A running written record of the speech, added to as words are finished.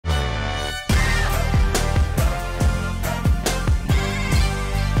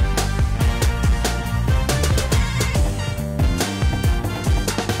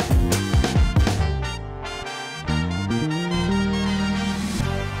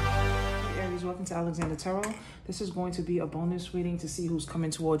welcome to Alexander Tarot. This is going to be a bonus reading to see who's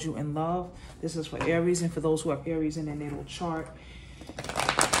coming towards you in love. This is for Aries and for those who have Aries in their natal chart.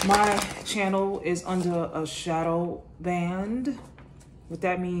 My channel is under a shadow band. What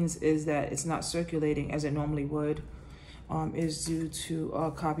that means is that it's not circulating as it normally would. Is due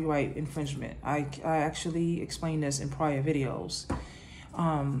to copyright infringement. I actually explained this in prior videos.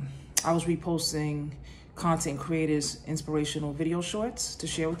 I was reposting content creators' inspirational video shorts to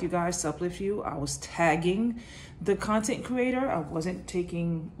share with you guys, to uplift you. I was tagging the content creator. I wasn't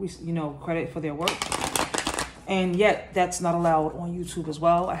taking, credit for their work. And yet that's not allowed on YouTube as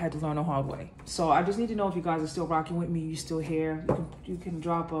well. I had to learn the hard way. So I just need to know if you guys are still rocking with me. You still here. You can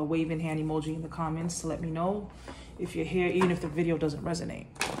drop a waving hand emoji in the comments to let me know if you're here, even if the video doesn't resonate.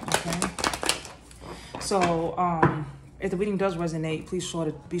 Okay. So if the reading does resonate, please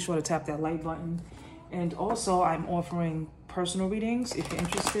be sure to tap that like button. And also, I'm offering personal readings. If you're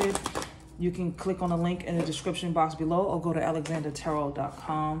interested, you can click on the link in the description box below or go to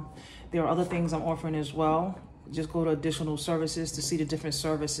alexandertarot.com. There are other things I'm offering as well. Just go to additional services to see the different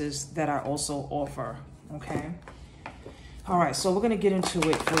services that I also offer, okay? All right, so we're going to get into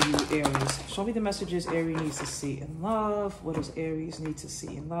it for you, Aries. Show me the messages Aries needs to see in love. What does Aries need to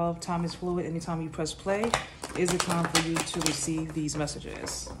see in love? Time is fluid. Anytime you press play is the time for you to receive these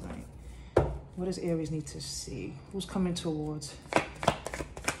messages. All right. What does Aries need to see? Who's coming towards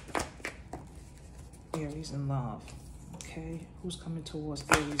Aries in love? Okay, who's coming towards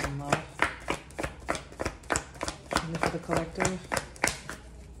Aries in love? And for the collective.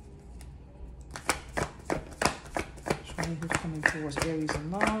 Show me who's coming towards Aries in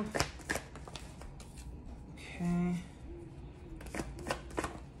love. Okay.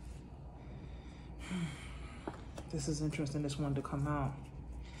 This is interesting, this one to come out.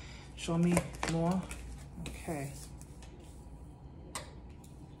 Show me more. Okay.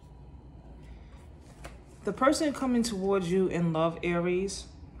 The person coming towards you in love, Aries,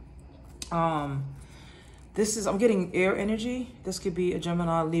 I'm getting air energy. This could be a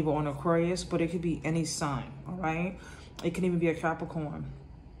Gemini, Libra, or an Aquarius, but it could be any sign, all right? It can even be a Capricorn.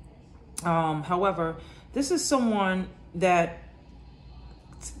 However, this is someone that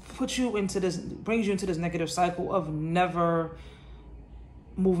brings you into this negative cycle of never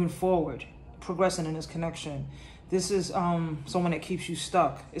moving forward, progressing in this connection. This is someone that keeps you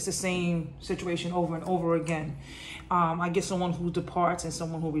stuck. It's the same situation over and over again. I get someone who departs and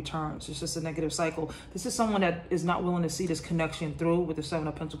someone who returns. It's just a negative cycle. This is someone that is not willing to see this connection through with the Seven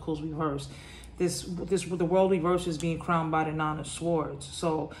of Pentacles reversed. The world reverse is being crowned by the Nine of Swords.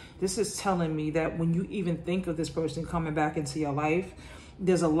 So this is telling me that when you even think of this person coming back into your life,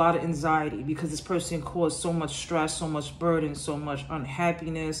 there's a lot of anxiety because this person caused so much stress, so much burden, so much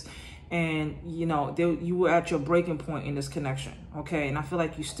unhappiness. And, you were at your breaking point in this connection, okay? And I feel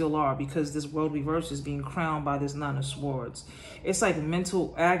like you still are because this world reverse is being crowned by this Nine of Swords. It's like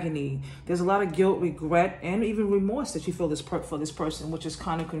mental agony. There's a lot of guilt, regret, and even remorse that you feel for this person, which is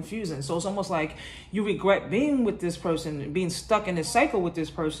kind of confusing. So it's almost like you regret being with this person, being stuck in this cycle with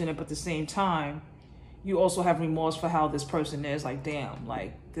this person, but at the same time, you also have remorse for how this person is. Like, damn,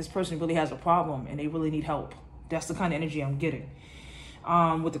 like this person really has a problem and they really need help. That's the kind of energy I'm getting.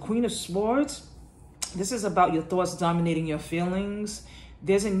 With the Queen of Swords, this is about your thoughts dominating your feelings.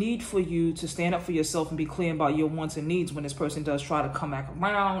 There's a need for you to stand up for yourself and be clear about your wants and needs when this person does try to come back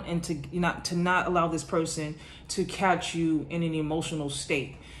around, and to not allow this person to catch you in an emotional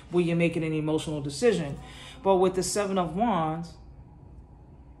state where you're making an emotional decision. But with the Seven of Wands,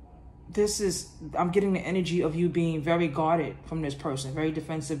 I'm getting the energy of you being very guarded from this person, very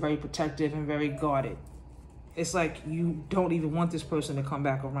defensive, very protective, and very guarded. It's like you don't even want this person to come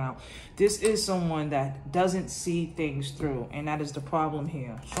back around. This is someone that doesn't see things through, and that is the problem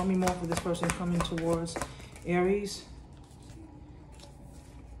here. Show me more for this person coming towards Aries.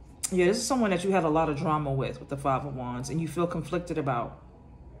 Yeah, this is someone that you had a lot of drama with the Five of Wands, and you feel conflicted about.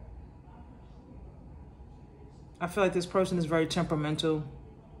 I feel like this person is very temperamental.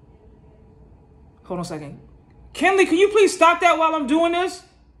 Hold on a second. Kenley, can you please stop that while I'm doing this?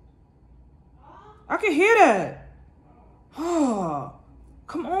 I can hear that. Oh,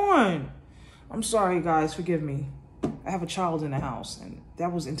 come on. I'm sorry, guys. Forgive me. I have a child in the house, and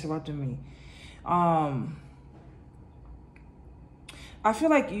that was interrupting me. I feel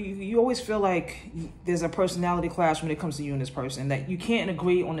like you always feel like there's a personality clash when it comes to you and this person, that you can't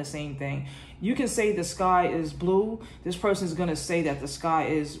agree on the same thing. You can say the sky is blue. This person is going to say that the sky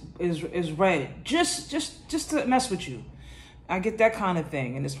is red, just to mess with you. I get that kind of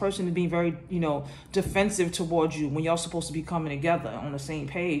thing. And this person is being very, defensive towards you when y'all supposed to be coming together on the same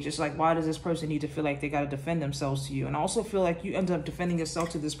page. It's like, why does this person need to feel like they got to defend themselves to you? And I also feel like you end up defending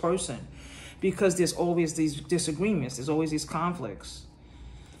yourself to this person. because there's always these disagreements. There's always these conflicts.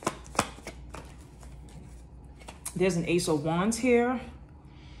 There's an Ace of Wands here.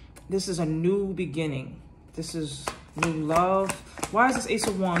 This is a new beginning. This is new love. Why is this Ace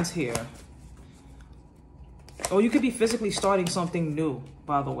of Wands here? Or you could be physically starting something new,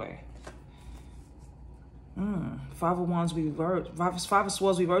 by the way. Five of Wands reverse. Five of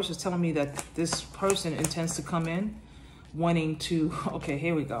Swords reverse is telling me that this person intends to come in wanting to... Okay,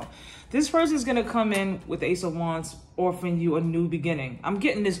 here we go. This person is going to come in with the Ace of Wands offering you a new beginning. I'm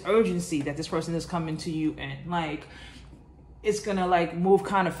getting this urgency that this person is coming to you and like... It's going to like move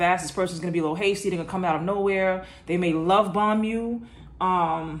kind of fast. This person's going to be a little hasty. They're going to come out of nowhere. They may love bomb you.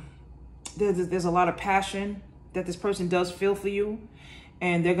 There's a lot of passion that this person does feel for you.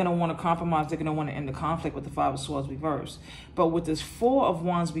 And they're going to want to compromise. They're going to want to end the conflict with the Five of Swords reverse. But with this Four of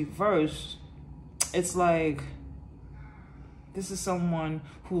Wands reverse, it's like, this is someone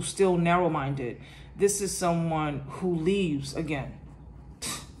who's still narrow-minded. This is someone who leaves again.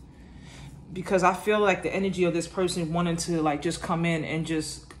 Because I feel like the energy of this person wanting to like just come in and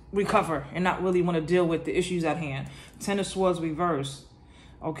just recover and not really want to deal with the issues at hand. Ten of Swords reverse.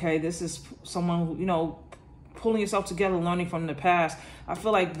 Okay, this is someone who, you know, pulling yourself together, learning from the past. I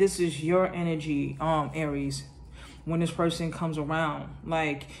feel like this is your energy, Aries, when this person comes around.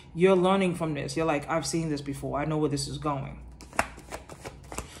 Like, you're learning from this. You're like, I've seen this before. I know where this is going.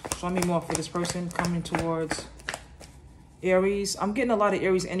 Show me more for this person coming towards Aries. I'm getting a lot of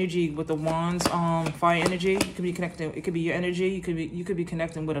Aries energy with the Wands, fire energy. You could be connecting. It could be your energy. You could be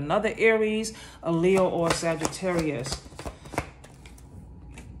connecting with another Aries, a Leo, or a Sagittarius.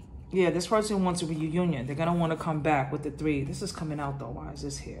 Yeah, this person wants a reunion. They're gonna want to come back with the Three. This is coming out though. Why is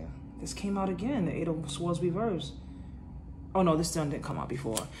this here? This came out again. The Eight of Swords reverse. Oh no, this didn't come out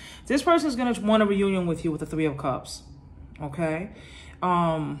before. This person is gonna want a reunion with you with the Three of Cups. Okay.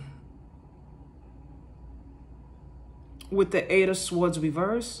 With the Eight of Swords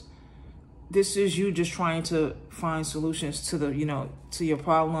reverse, this is you just trying to find solutions to the, you know, to your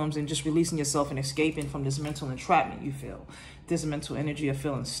problems and just releasing yourself and escaping from this mental entrapment you feel. This mental energy of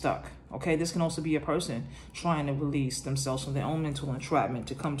feeling stuck. Okay, this can also be a person trying to release themselves from their own mental entrapment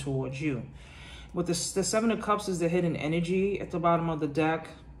to come towards you. With the Seven of Cups is the hidden energy at the bottom of the deck.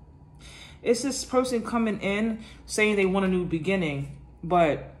 It's this person coming in saying they want a new beginning,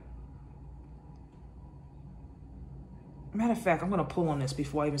 but matter of fact, I'm going to pull on this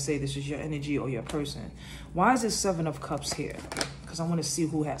before I even say this is your energy or your person. Why is this Seven of Cups here? Because I want to see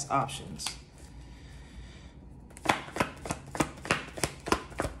who has options.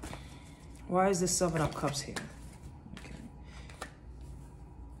 Why is this Seven of Cups here? Okay.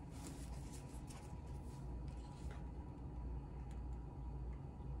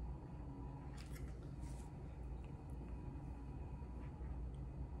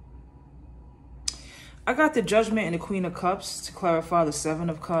 I got the Judgment and the Queen of Cups to clarify the Seven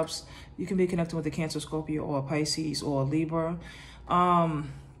of Cups. You can be connected with a Cancer, Scorpio, or a Pisces, or a Libra.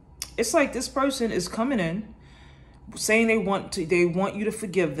 It's like this person is coming in saying they want you to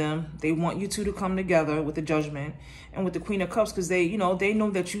forgive them. They want you two to come together with the Judgment and with the Queen of Cups, because they know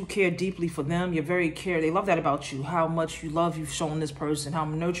that you care deeply for them. You're very They love that about you, how much you love you've shown this person, how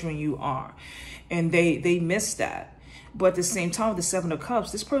nurturing you are. And they miss that. But at the same time, with the Seven of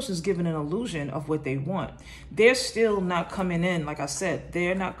Cups, this person's giving an illusion of what they want. They're still not coming in, like I said,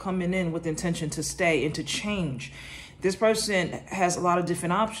 they're not coming in with intention to stay and to change. This person has a lot of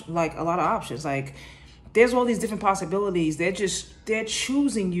different options, like there's all these different possibilities. They're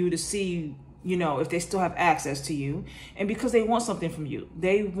choosing you to see, you know, if they still have access to you. And because they want something from you,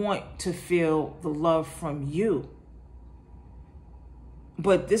 they want to feel the love from you.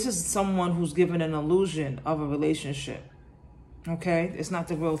 But this is someone who's given an illusion of a relationship. Okay? It's not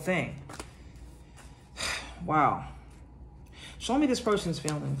the real thing. Wow. Show me this person's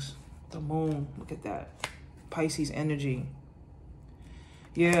feelings. The Moon. Look at that. Pisces energy.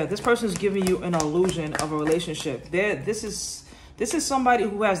 Yeah, this person's giving you an illusion of a relationship. This is somebody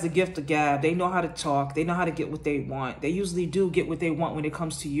who has the gift of gab. They know how to talk. They know how to get what they want. They usually do get what they want when it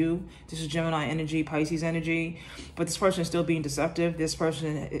comes to you. This is Gemini energy, Pisces energy. But this person is still being deceptive. This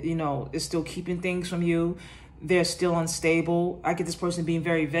person, you know, is still keeping things from you. They're still unstable. I get this person being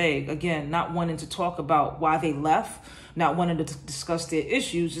very vague. Again, not wanting to talk about why they left. Not wanting to discuss their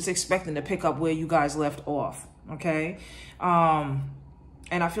issues. Just expecting to pick up where you guys left off. Okay?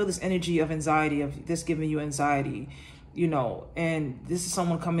 And I feel this energy of anxiety, of this giving you anxiety. You know, and this is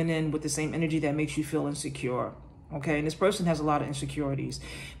someone coming in with the same energy that makes you feel insecure. Okay, and this person has a lot of insecurities.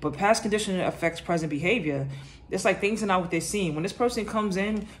 But past conditioning affects present behavior. It's like things are not what they seem. When this person comes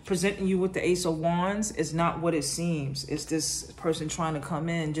in presenting you with the Ace of Wands, it's not what it seems. It's this person trying to come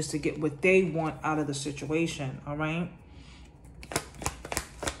in just to get what they want out of the situation, all right?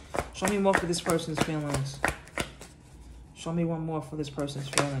 Show me more for this person's feelings. Show me one more for this person's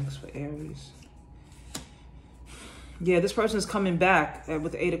feelings for Aries. Yeah, this person is coming back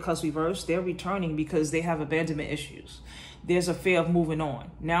with the Eight of Cups reversed. They're returning because they have abandonment issues. There's a fear of moving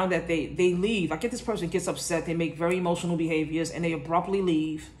on. Now that they leave, I get this person gets upset. They make very emotional behaviors and they abruptly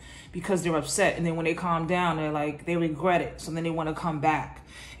leave because they're upset. And then when they calm down, they're like, they regret it. So then they want to come back.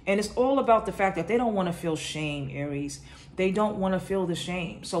 And it's all about the fact that they don't want to feel shame, Aries. They don't want to feel the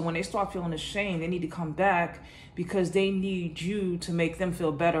shame. So when they start feeling the shame, they need to come back because they need you to make them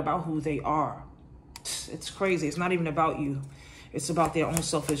feel better about who they are. It's crazy. It's not even about you. It's about their own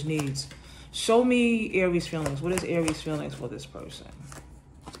selfish needs. Show me Aries feelings. What is Aries feelings for this person?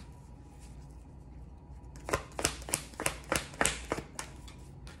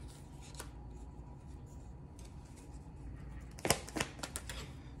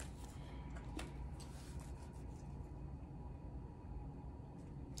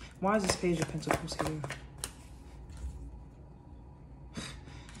 Why is this Page of Pentacles here?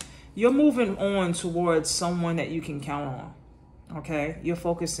 You're moving on towards someone that you can count on, okay? You're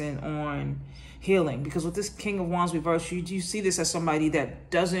focusing on healing because with this King of Wands reverse, you see this as somebody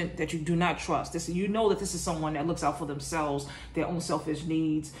that you do not trust. You know that this is someone that looks out for themselves, their own selfish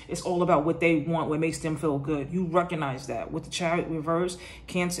needs. It's all about what they want, what makes them feel good. You recognize that. With the Chariot reverse,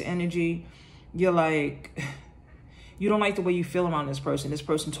 Cancer energy, you're like... You don't like the way you feel around this person. This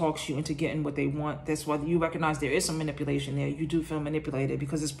person talks you into getting what they want. That's why you recognize there is some manipulation there. You do feel manipulated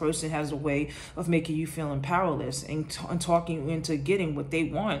because this person has a way of making you feeling powerless and talking you into getting what they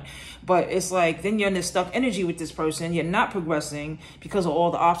want. But it's like then you're in this stuck energy with this person. You're not progressing because of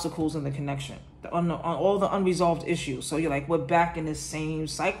all the obstacles in the connection, on all the unresolved issues. So you're like, we're back in this same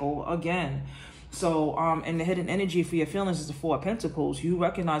cycle again. So, and the hidden energy for your feelings is the Four of Pentacles. You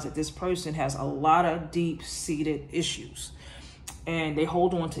recognize that this person has a lot of deep-seated issues. And they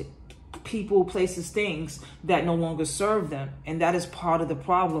hold on to people, places, things that no longer serve them. And that is part of the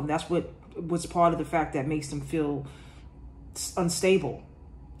problem. That's what's part of the fact that makes them feel unstable.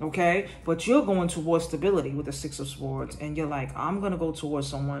 Okay? But you're going towards stability with the Six of Swords. And you're like, I'm going to go towards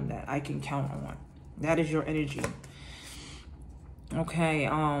someone that I can count on. That is your energy. Okay,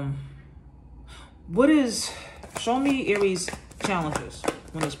 show me Aries challenges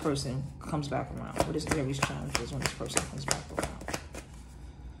when this person comes back around. What is Aries challenges when this person comes back around?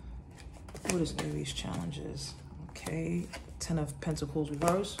 What is Aries challenges? Okay, 10 of Pentacles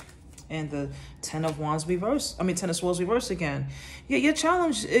reverse and the 10 of Wands reverse. I mean, 10 of Swords reverse again. Yeah, your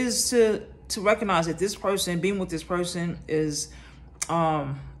challenge is to recognize that this person, being with this person is,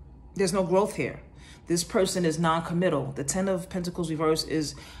 there's no growth here. This person is non-committal. The 10 of Pentacles reverse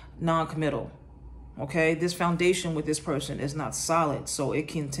is non-committal. Okay, this foundation with this person is not solid, so it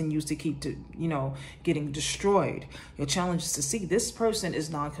continues to keep getting destroyed. Your challenge is to see this person is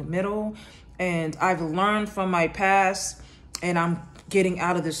non-committal, and I've learned from my past, and I'm getting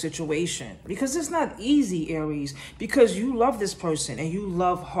out of this situation because it's not easy, Aries, because you love this person and you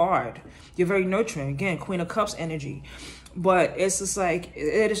love hard. You're very nurturing. Again, Queen of Cups energy. But it's just like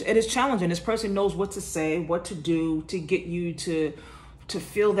it is challenging. This person knows what to say, what to do to get you to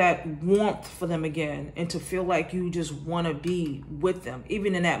feel that warmth for them again and to feel like you just want to be with them,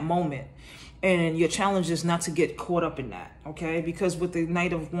 even in that moment. And your challenge is not to get caught up in that, okay? Because with the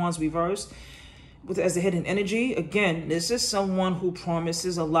Knight of Wands reversed, as the hidden energy, again, this is someone who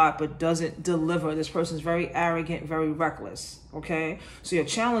promises a lot but doesn't deliver. This person is very arrogant, very reckless, okay? So your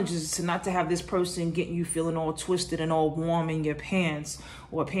challenge is to not to have this person getting you feeling all twisted and all warm in your pants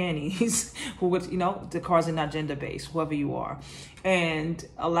or panties, the cards are not gender-based, whoever you are, and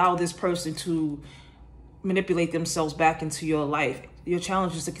allow this person to manipulate themselves back into your life. Your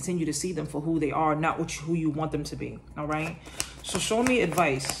challenge is to continue to see them for who they are, not who you want them to be, all right? So show me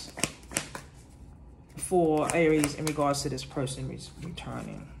advice for Aries in regards to this person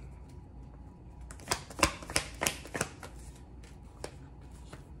returning.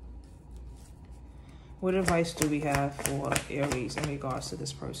 What advice do we have for Aries in regards to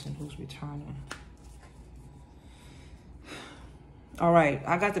this person who's returning? All right,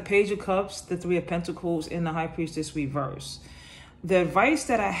 I got the Page of Cups, the Three of Pentacles, and the High Priestess reverse. The advice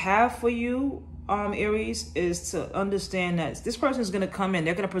that I have for you, Aries, is to understand that this person is going to come in.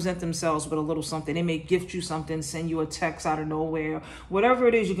 They're going to present themselves with a little something. They may gift you something, send you a text out of nowhere. Whatever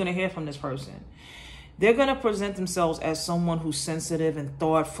it is you're going to hear from this person. They're going to present themselves as someone who's sensitive and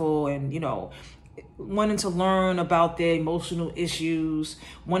thoughtful and, wanting to learn about their emotional issues,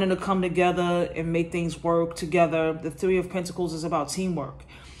 wanting to come together and make things work together. The Three of Pentacles is about teamwork.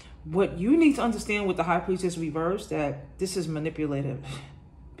 What you need to understand with the High Priestess reversed, that this is manipulative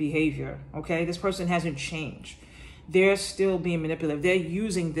behavior, okay? This person hasn't changed. They're still being manipulative. They're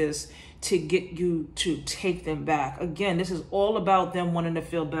using this to get you to take them back. Again, this is all about them wanting to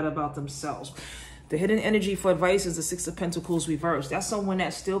feel better about themselves. The hidden energy for advice is the Six of Pentacles reversed. That's someone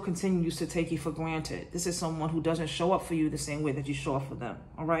that still continues to take you for granted. This is someone who doesn't show up for you the same way that you show up for them,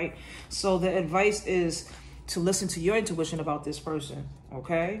 all right? So the advice is to listen to your intuition about this person,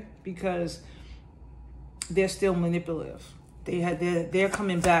 okay? Because they're still manipulative. They're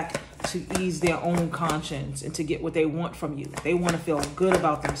coming back to ease their own conscience and to get what they want from you. They want to feel good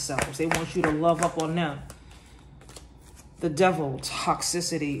about themselves. They want you to love up on them. The Devil,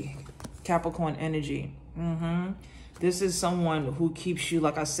 toxicity, Capricorn energy. This is someone who keeps you,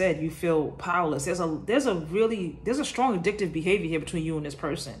 like I said, you feel powerless. There's a strong addictive behavior here between you and this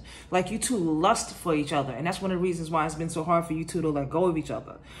person. Like you two lust for each other. And that's one of the reasons why it's been so hard for you two to let go of each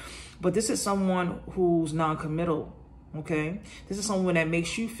other. But this is someone who's non-committal. Okay, this is someone that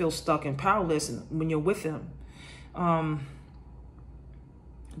makes you feel stuck and powerless when you're with him.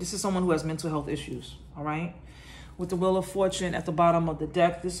 This is someone who has mental health issues. All right, with the Wheel of Fortune at the bottom of the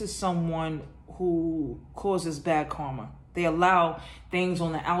deck, this is someone who causes bad karma. They allow things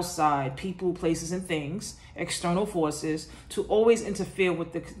on the outside, people, places, and things, external forces, to always interfere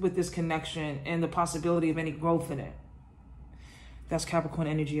with this connection and the possibility of any growth in it. That's Capricorn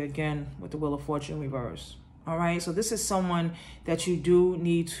energy again with the Wheel of Fortune reverse. All right, so this is someone that you do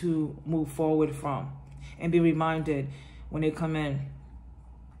need to move forward from and be reminded when they come in.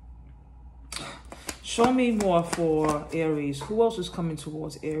 Show me more for Aries. Who else is coming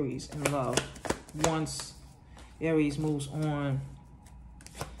towards Aries in love once Aries moves on?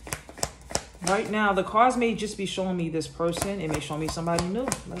 Right now, the cards may just be showing me this person. It may show me somebody new.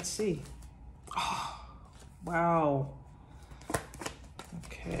 Let's see. Oh, wow.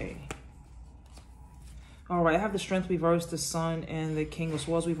 Okay. All right, I have the Strength reversed, the Sun, and the King of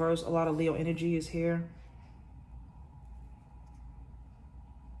Swords reversed. A lot of Leo energy is here.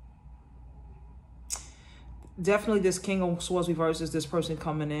 Definitely this King of Swords reversed is this person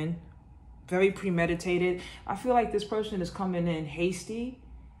coming in. Very premeditated. I feel like this person is coming in hasty,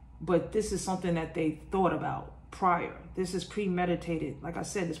 but this is something that they thought about prior. This is premeditated. Like I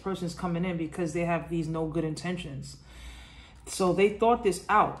said, this person is coming in because they have these no good intentions. So they thought this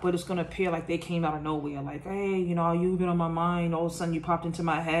out, but it's going to appear like they came out of nowhere. Like, hey, you know, you've been on my mind. All of a sudden you popped into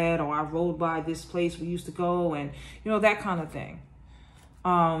my head, or I rode by this place we used to go, and, you know, that kind of thing.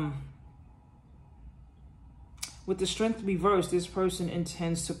 With the Strength reversed, this person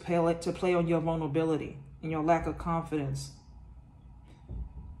intends to play on your vulnerability and your lack of confidence.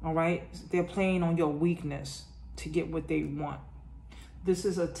 All right? They're playing on your weakness to get what they want. This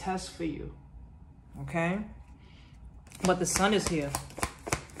is a test for you. Okay? But the Sun is here.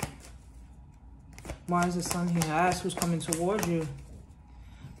 Why is the Sun here? I asked who's coming towards you.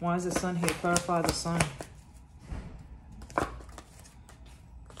 Why is the Sun here? Clarify the Sun.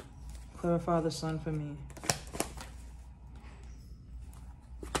 Clarify the Sun for me.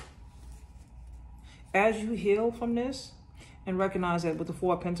 As you heal from this and recognize that with the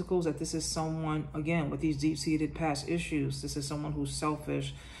Four of Pentacles, that this is someone, again, with these deep-seated past issues, this is someone who's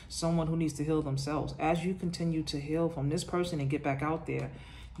selfish, someone who needs to heal themselves. As you continue to heal from this person and get back out there,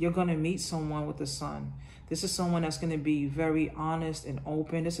 you're going to meet someone with the Sun. This is someone that's going to be very honest and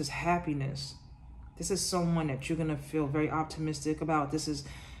open. This is happiness. This is someone that you're going to feel very optimistic about. This is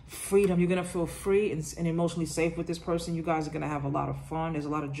freedom. You're going to feel free and emotionally safe with this person. You guys are going to have a lot of fun. There's a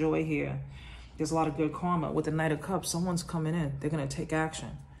lot of joy here. There's a lot of good karma. With the Knight of Cups, someone's coming in. They're going to take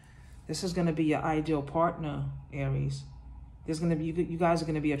action. This is going to be your ideal partner, Aries. There's going to be, you guys are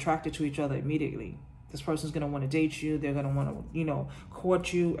going to be attracted to each other immediately. This person's going to want to date you. They're going to want to, you know,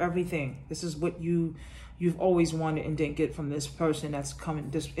 court you, everything. This is what you've always wanted and didn't get from this person that's coming,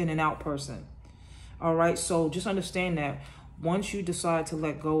 this in and out person. All right. So just understand that once you decide to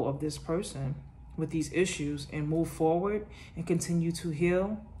let go of this person with these issues and move forward and continue to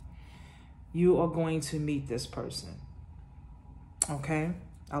heal, you are going to meet this person. Okay?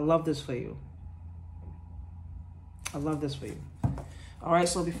 I love this for you. I love this for you. All right,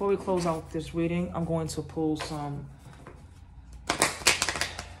 so before we close out this reading, I'm going to pull some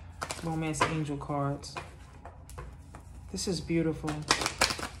Romance Angel cards. This is beautiful.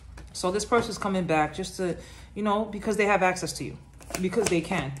 So this person's coming back just to, you know, because they have access to you. Because they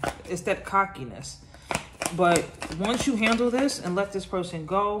can. It's that cockiness. But once you handle this and let this person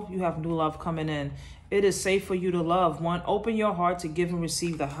go, you have new love coming in. It is safe for you to love. One, open your heart to give and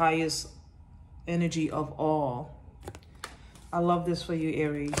receive the highest energy of all. I love this for you,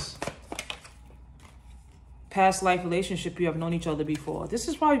 Aries. Past life relationship, you have known each other before. This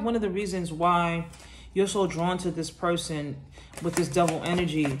is probably one of the reasons why you're so drawn to this person with this devil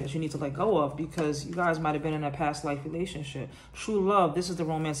energy that you need to let go of, because you guys might have been in a past life relationship. True love, this is the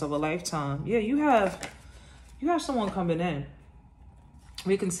romance of a lifetime. Yeah, you have someone coming in.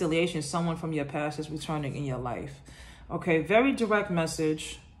 Reconciliation, someone from your past is returning in your life. Okay, very direct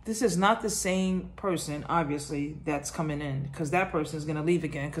message. This is not the same person, obviously, that's coming in, because that person is going to leave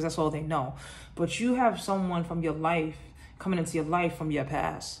again because that's all they know. But you have someone from your life coming into your life from your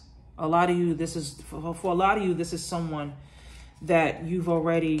past. A lot of you, this is, for a lot of you, this is someone that you've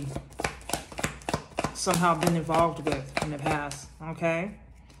already somehow been involved with in the past, okay?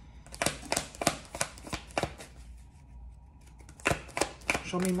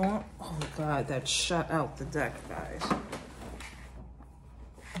 Show me more. Oh, God, that shut out the deck, guys.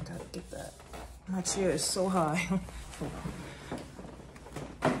 I gotta get that. My chair is so high. Hold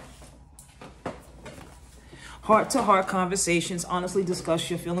on. Heart-to-heart conversations. Honestly discuss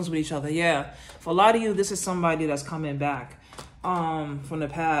your feelings with each other. Yeah. For a lot of you, this is somebody that's coming back from the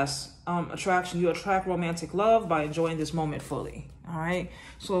past. Attraction. You attract romantic love by enjoying this moment fully. All right.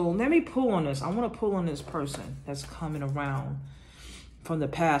 So let me pull on this. I want to pull on this person that's coming around from the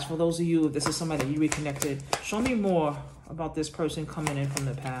past. For those of you, if this is somebody that you reconnected, show me more about this person coming in from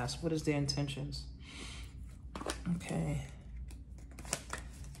the past. What is their intentions? Okay.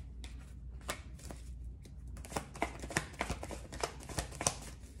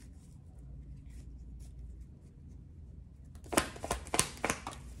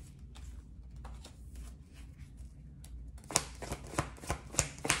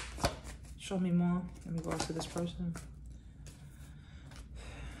 Show me more in regards to this person.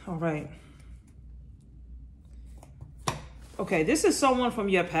 All right. Okay, this is someone from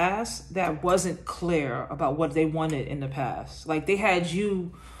your past that wasn't clear about what they wanted in the past. Like, they had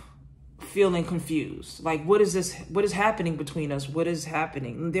you feeling confused. Like, what is this? What is happening between us? What is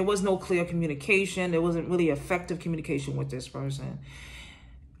happening? There was no clear communication. There wasn't really effective communication with this person.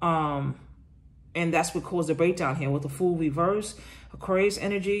 And that's what caused the breakdown here with the Fool reverse. Aquarius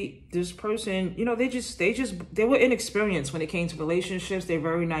energy, this person, you know, they were inexperienced when it came to relationships. They're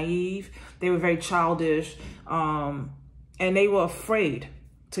very naive. They were very childish. And they were afraid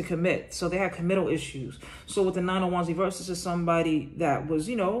to commit. So they had committal issues. So with the Nine of Wands reverse, this is somebody that was,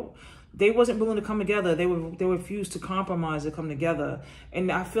 you know, they wasn't willing to come together. They refused to compromise to come together. And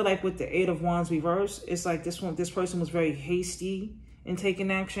I feel like with the Eight of Wands reverse, it's like this person was very hasty in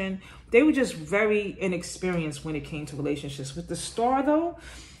taking action. They were just very inexperienced when it came to relationships. With the Star, though,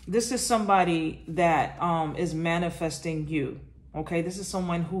 this is somebody that is manifesting you. Okay, this is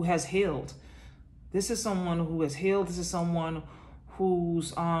someone who has healed. This is someone who has healed. This is someone who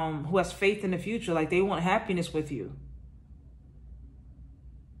has faith in the future. Like, they want happiness with you.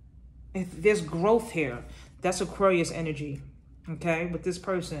 If there's growth here. That's Aquarius energy. Okay, with this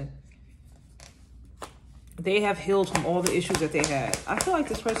person. They have healed from all the issues that they had. I feel like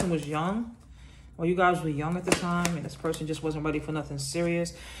this person was young, or you guys were young at the time, and this person just wasn't ready for nothing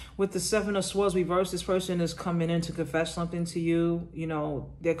serious. With the Seven of Swords reverse, this person is coming in to confess something to you. You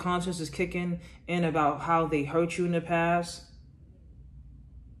know, their conscience is kicking in about how they hurt you in the past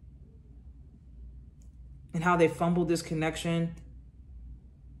and how they fumbled this connection.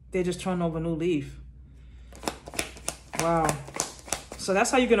 They just turned over a new leaf. Wow. So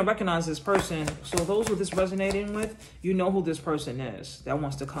that's how you're going to recognize this person. So those who this resonating with, you know who this person is that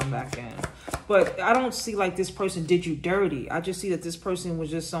wants to come back in. But I don't see like this person did you dirty. I just see that this person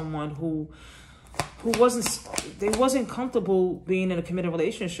was just someone who wasn't comfortable being in a committed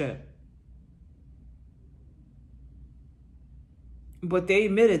relationship. But they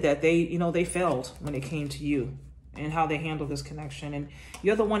admitted that they failed when it came to you and how they handled this connection. And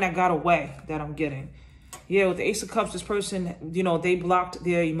you're the one that got away, that I'm getting. Yeah, with the Ace of Cups, this person, you know, they blocked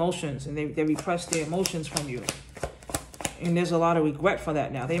their emotions and they repressed their emotions from you. And there's a lot of regret for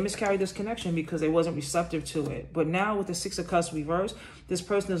that now. They miscarried this connection because they wasn't receptive to it. But now with the Six of Cups reverse, this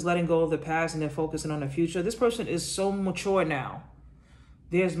person is letting go of the past and they're focusing on the future. This person is so mature now.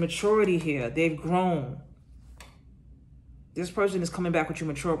 There's maturity here. They've grown. This person is coming back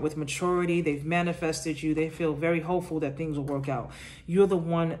with maturity. They've manifested you. They feel very hopeful that things will work out. You're the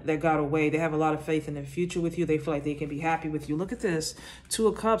one that got away. They have a lot of faith in the future with you. They feel like they can be happy with you. Look at this. Two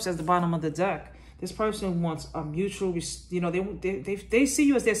of Cups at the bottom of the deck. This person wants a mutual, you know, they see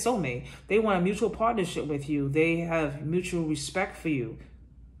you as their soulmate. They want a mutual partnership with you. They have mutual respect for you.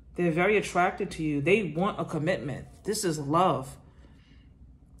 They're very attracted to you. They want a commitment. This is love.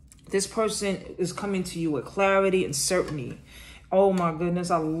 This person is coming to you with clarity and certainty. Oh my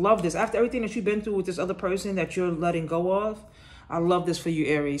goodness, I love this. After everything that you've been through with this other person that you're letting go of, I love this for you,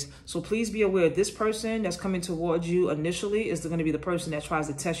 Aries. So please be aware, this person that's coming towards you initially is going to be the person that tries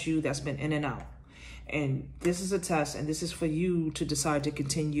to test you, that's been in and out. And this is a test, and this is for you to decide to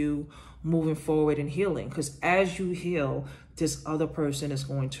continue moving forward and healing. Because as you heal, this other person is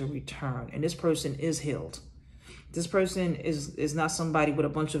going to return. And this person is healed. This person is not somebody with a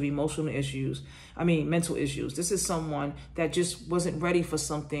bunch of emotional issues. I mean, mental issues. This is someone that just wasn't ready for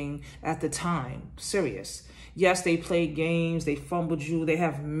something at the time. Serious. Yes, they played games. They fumbled you. They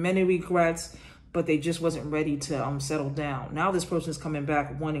have many regrets, but they just wasn't ready to settle down. Now this person is coming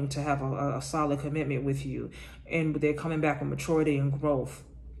back wanting to have a solid commitment with you. And they're coming back with maturity and growth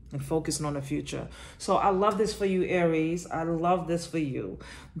and focusing on the future. So I love this for you, Aries. I love this for you.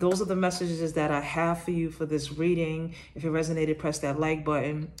 Those are the messages that I have for you for this reading. If it resonated, press that like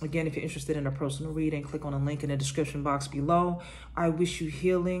button. Again, if you're interested in a personal reading, click on the link in the description box below. I wish you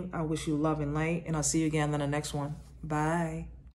healing. I wish you love and light. And I'll see you again in the next one. Bye.